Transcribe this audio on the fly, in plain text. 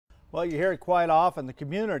Well, you hear it quite often. The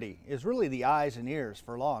community is really the eyes and ears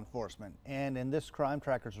for law enforcement. And in this Crime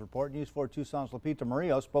Trackers report, News 4 Tucson's Lupita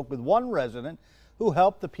Murillo spoke with one resident who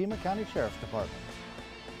helped the Pima County Sheriff's Department.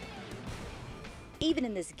 Even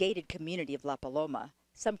in this gated community of La Paloma,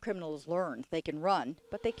 some criminals learned they can run,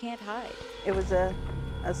 but they can't hide. It was a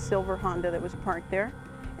silver Honda that was parked there,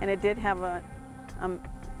 and it did have a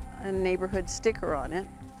neighborhood sticker on it.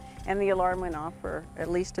 And the alarm went off for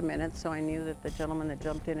at least a minute, so I knew that the gentleman that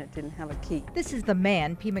jumped in it didn't have a key. This is the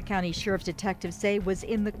man Pima County Sheriff's detectives say was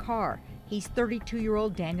in the car. He's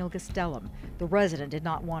 32-year-old Daniel Gastelum. The resident did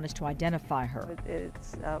not want us to identify her.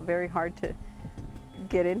 It's very hard to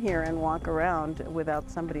get in here and walk around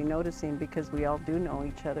without somebody noticing, because we all do know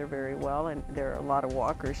each other very well, and there are a lot of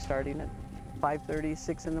walkers starting at 5:30,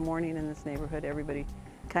 6 in the morning in this neighborhood. Everybody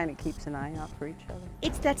kind of keeps an eye out for each other.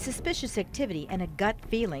 It's that suspicious activity and a gut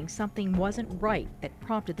feeling something wasn't right that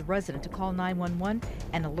prompted the resident to call 911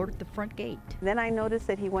 and alert the front gate. Then I noticed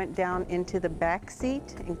that he went down into the back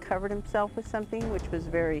seat and covered himself with something, which was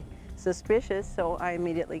very suspicious, so I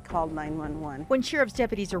immediately called 911. When sheriff's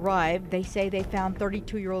deputies arrived, they say they found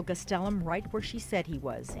 32-year-old Gastelum right where she said he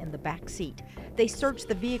was, in the back seat. They searched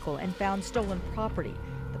the vehicle and found stolen property.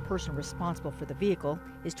 The person responsible for the vehicle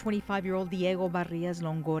is 25-year-old Diego Barrias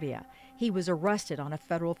Longoria. He was arrested on a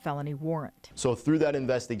federal felony warrant. So through that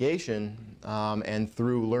investigation and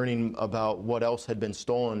through learning about what else had been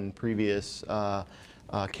stolen in previous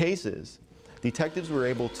cases, detectives were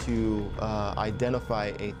able to identify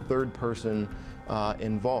a third person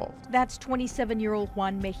involved. That's 27-year-old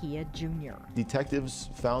Juan Mejia Jr. Detectives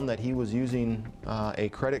found that he was using a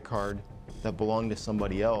credit card that belonged to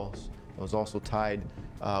somebody else. It was also tied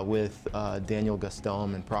with Daniel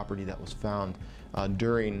Gastelum and property that was found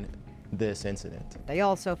during this incident. They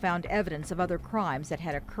also found evidence of other crimes that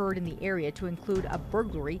had occurred in the area, to include a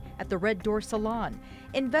burglary at the Red Door Salon.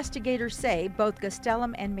 Investigators say both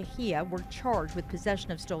Gastelum and Mejia were charged with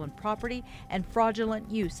possession of stolen property and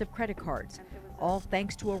fraudulent use of credit cards, all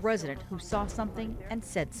thanks to a resident who saw something and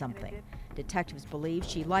said something. Detectives believe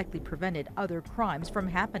she likely prevented other crimes from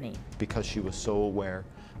happening. Because she was so aware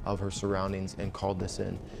of her surroundings and called this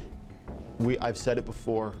in. I've said it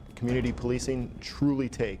before, community policing truly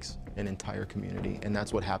takes an entire community, and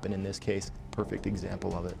that's what happened in this case. Perfect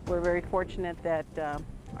example of it. We're very fortunate that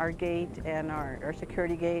our gate and our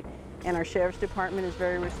security gate and our sheriff's department is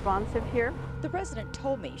very responsive here. The resident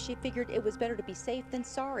told me she figured it was better to be safe than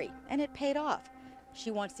sorry, and it paid off. She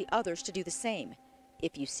wants the others to do the same.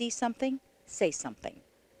 If you see something, say something.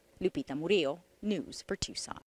 Lupita Murillo, News for Tucson.